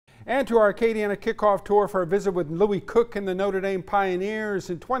And to our Acadiana Kickoff tour for a visit with Louis Cook and the Notre Dame Pioneers.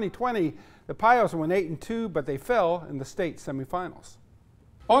 In 2020, the Pios went 8-2, but they fell in the state semifinals.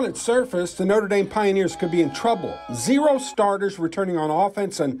 On its surface, the Notre Dame Pioneers could be in trouble. 0 starters returning on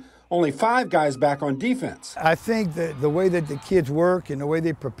offense and only 5 guys back on defense. I think that the way that the kids work and the way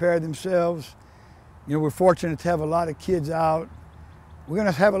they prepare themselves, we're fortunate to have a lot of kids out. We're going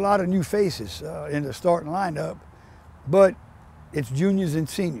to have a lot of new faces in the starting lineup, but it's juniors and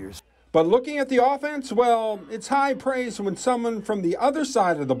seniors. But looking at the offense, well, it's high praise when someone from the other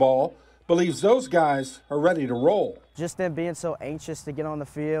side of the ball believes those guys are ready to roll. Just them being so anxious to get on the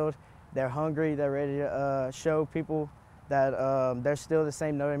field, they're hungry, they're ready to show people that they're still the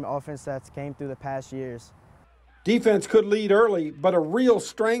same Notre Dame offense that's came through the past years. Defense could lead early, but a real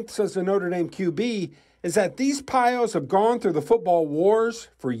strength, says the Notre Dame QB, is that these Pios have gone through the football wars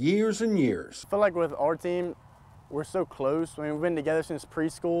for years and years. I feel like with our team, we're so close. I mean, we've been together since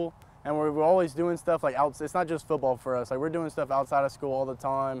preschool, and we're always doing stuff like outside. It's not just football for us. Like, we're doing stuff outside of school all the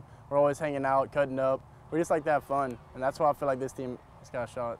time. We're always hanging out, cutting up. We just like to have fun, and that's why I feel like this team has got a shot.